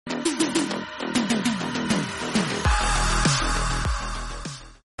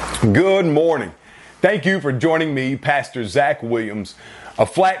Good morning. Thank you for joining me, Pastor Zach Williams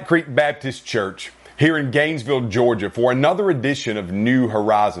of Flat Creek Baptist Church here in Gainesville, Georgia, for another edition of New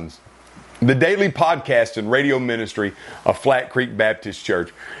Horizons, the daily podcast and radio ministry of Flat Creek Baptist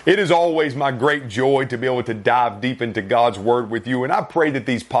Church. It is always my great joy to be able to dive deep into God's Word with you, and I pray that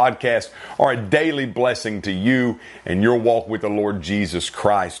these podcasts are a daily blessing to you and your walk with the Lord Jesus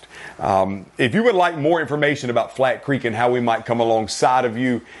Christ. If you would like more information about Flat Creek and how we might come alongside of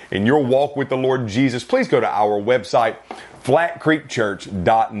you in your walk with the Lord Jesus, please go to our website,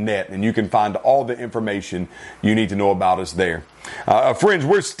 flatcreekchurch.net, and you can find all the information you need to know about us there. Friends,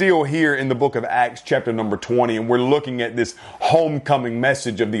 we're still here in the book of Acts, chapter number 20, and we're looking at this homecoming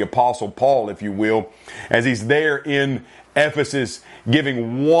message of the Apostle Paul, if you will, as he's there in Ephesus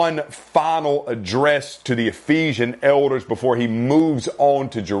giving one final address to the Ephesian elders before he moves on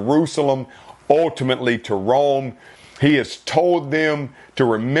to Jerusalem, ultimately to Rome. He has told them to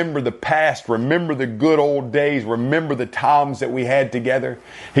remember the past, remember the good old days, remember the times that we had together.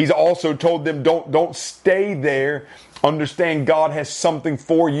 He's also told them don't stay there. Understand God has something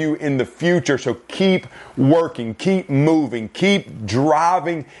for you in the future. So keep working, keep moving, keep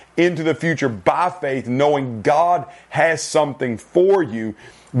driving into the future by faith, knowing God has something for you.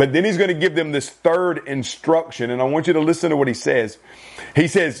 But then he's going to give them this third instruction, and I want you to listen to what he says. He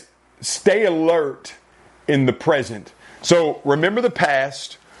says, stay alert in the present. So remember the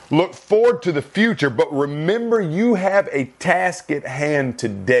past, look forward to the future, but remember you have a task at hand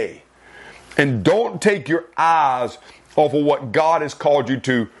today. And don't take your eyes off of what God has called you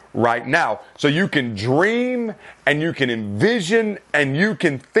to right now. So you can dream and you can envision and you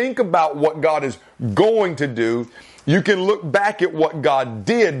can think about what God is going to do. You can look back at what God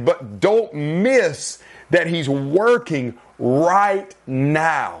did, but don't miss that He's working right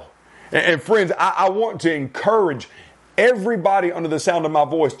now. And friends, I want to encourage everybody under the sound of my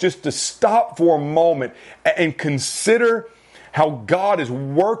voice just to stop for a moment and consider how God is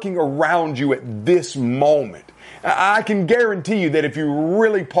working around you at this moment. I can guarantee you that if you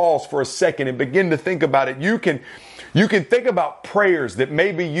really pause for a second and begin to think about it, you can think about prayers that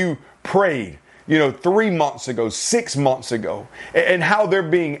maybe you prayed, 3 months ago, 6 months ago, and how they're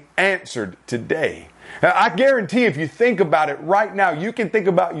being answered today. I guarantee if you think about it right now, you can think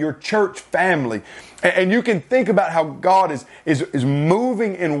about your church family and you can think about how God is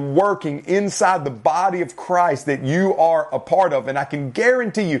moving and working inside the body of Christ that you are a part of. And I can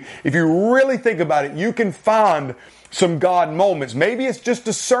guarantee you, if you really think about it, you can find some God moments. Maybe it's just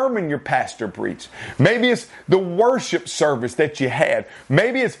a sermon your pastor preached. Maybe it's the worship service that you had.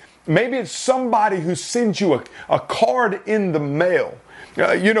 Maybe it's somebody who sends you a card in the mail.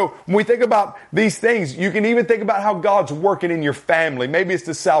 When we think about these things, you can even think about how God's working in your family. Maybe it's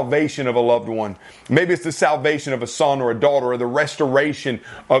the salvation of a loved one. Maybe it's the salvation of a son or a daughter or the restoration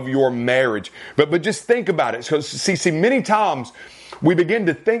of your marriage. But just think about it. Because see, many times we begin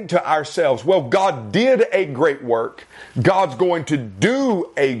to think to ourselves, well, God did a great work. God's going to do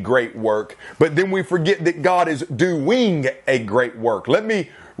a great work. But then we forget that God is doing a great work. Let me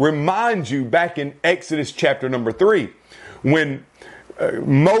remind you back in Exodus chapter number 3, when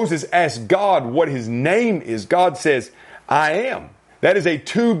Moses asked God what his name is, God says, I am. That is a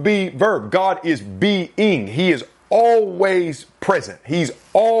to be verb. God is being. He is always present. He's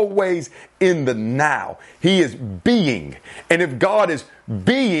always in the now. He is being. And if God is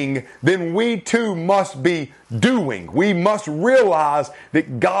being, then we too must be doing. We must realize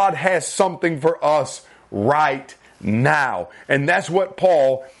that God has something for us right now. And that's what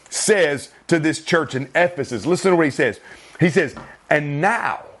Paul says to this church in Ephesus. Listen to what he says. He says, and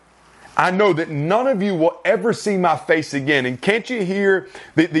now I know that none of you will ever see my face again. And can't you hear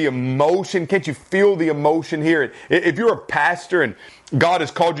the emotion? Can't you feel the emotion here? If you're a pastor and God has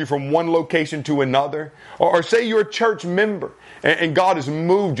called you from one location to another, or say you're a church member and God has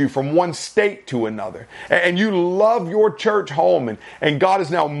moved you from one state to another, and you love your church home and God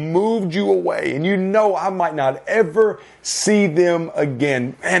has now moved you away, and I might not ever see them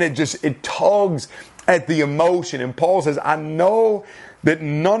again. And it tugs at the emotion. And Paul says, I know that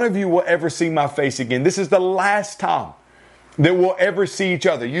none of you will ever see my face again. This is the last time that we'll ever see each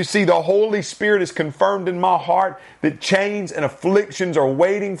other. You see, the Holy Spirit is confirmed in my heart that chains and afflictions are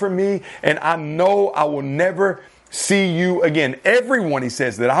waiting for me, and I know I will never see you again. Everyone, he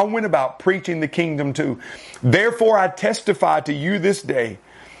says, that I went about preaching the kingdom to. Therefore, I testify to you this day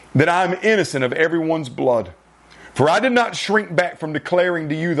that I am innocent of everyone's blood. For I did not shrink back from declaring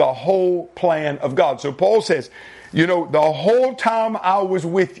to you the whole plan of God. So Paul says, the whole time I was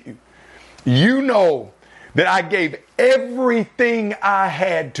with you, that I gave everything I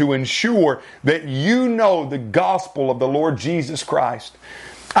had to ensure that the gospel of the Lord Jesus Christ.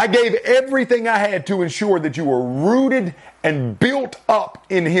 I gave everything I had to ensure that you were rooted and built up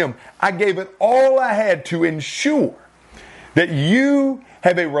in Him. I gave it all I had to ensure that you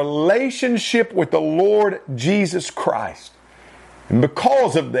have a relationship with the Lord Jesus Christ. And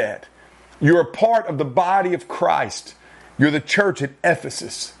because of that, you're a part of the body of Christ. You're the church at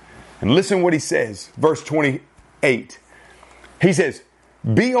Ephesus. And listen what he says, verse 28. He says,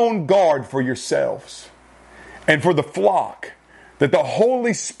 be on guard for yourselves and for the flock that the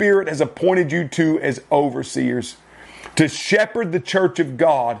Holy Spirit has appointed you to as overseers, to shepherd the church of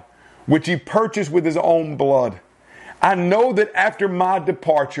God, which He purchased with His own blood. I know that after my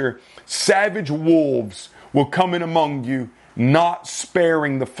departure, savage wolves will come in among you, not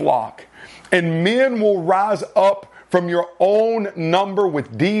sparing the flock. And men will rise up from your own number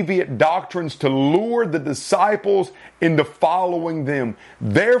with deviant doctrines to lure the disciples into following them.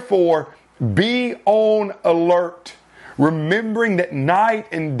 Therefore, be on alert, remembering that night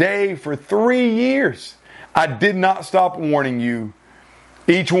and day for 3 years I did not stop warning you,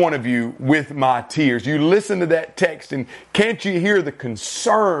 each one of you, with my tears. You listen to that text, and can't you hear the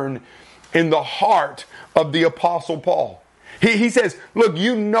concern in the heart of the Apostle Paul? He says, look,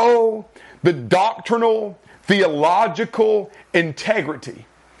 you know the doctrinal, theological integrity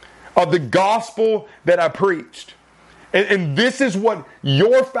of the gospel that I preached. And this is what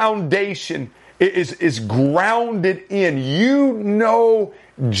your foundation is grounded in. You know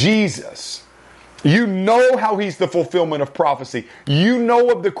Jesus. You know how He's the fulfillment of prophecy. You know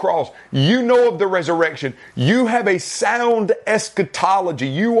of the cross. You know of the resurrection. You have a sound eschatology.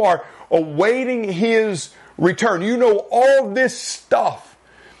 You are awaiting His return. You know all this stuff.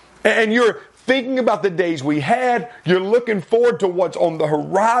 And you're thinking about the days we had. You're looking forward to what's on the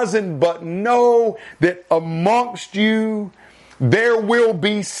horizon. But know that amongst you, there will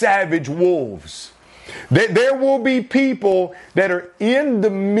be savage wolves. There will be people that are in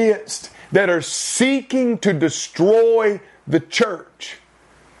the midst that are seeking to destroy the church.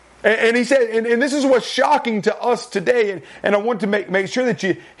 And he said, and this is what's shocking to us today, and I want to make sure that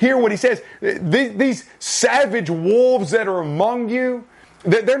you hear what he says. These savage wolves that are among you,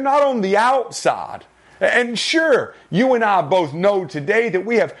 they're not on the outside. And sure, you and I both know today that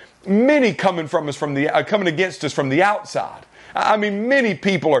we have many coming against us from the outside. I mean, many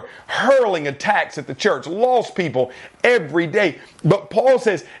people are hurling attacks at the church, lost people every day. But Paul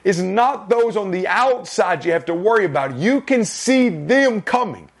says it's not those on the outside you have to worry about. You can see them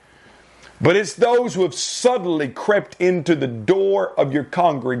coming. But it's those who have suddenly crept into the door of your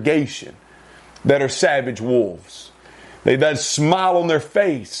congregation that are savage wolves. They've got a smile on their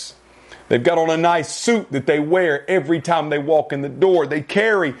face. They've got on a nice suit that they wear every time they walk in the door. They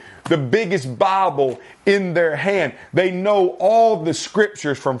carry the biggest Bible in their hand. They know all the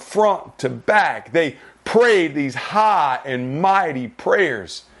scriptures from front to back. They pray these high and mighty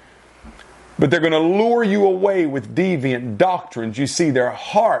prayers. But they're going to lure you away with deviant doctrines. You see, their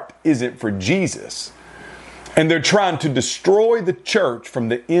heart isn't for Jesus. And they're trying to destroy the church from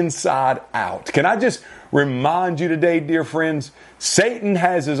the inside out. Can I just remind you today, dear friends, Satan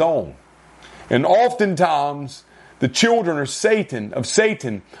has his own. And oftentimes, the children of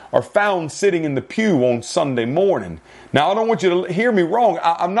Satan are found sitting in the pew on Sunday morning. Now, I don't want you to hear me wrong.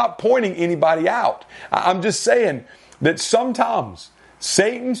 I'm not pointing anybody out. I'm just saying that sometimes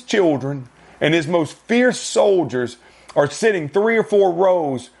Satan's children and his most fierce soldiers are sitting 3 or 4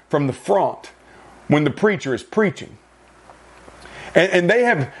 rows from the front when the preacher is preaching. And they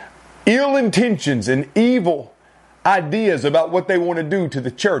have ill intentions and evil ideas about what they want to do to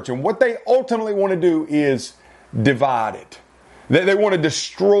the church. And what they ultimately want to do is divide it. They want to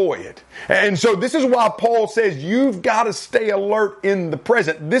destroy it. And so this is why Paul says you've got to stay alert in the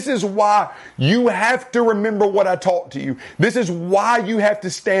present. This is why you have to remember what I taught to you. This is why you have to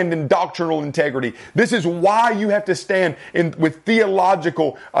stand in doctrinal integrity. This is why you have to stand with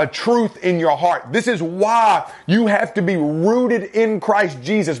theological truth in your heart. This is why you have to be rooted in Christ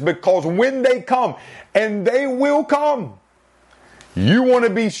Jesus, because when they come, and they will come, you want to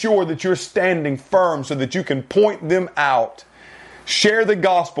be sure that you're standing firm so that you can point them out, share the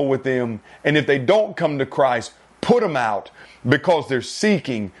gospel with them, and if they don't come to Christ, put them out because they're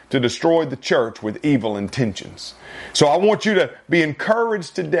seeking to destroy the church with evil intentions. So I want you to be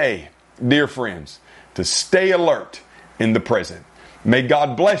encouraged today, dear friends, to stay alert in the present. May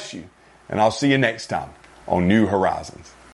God bless you, and I'll see you next time on New Horizons.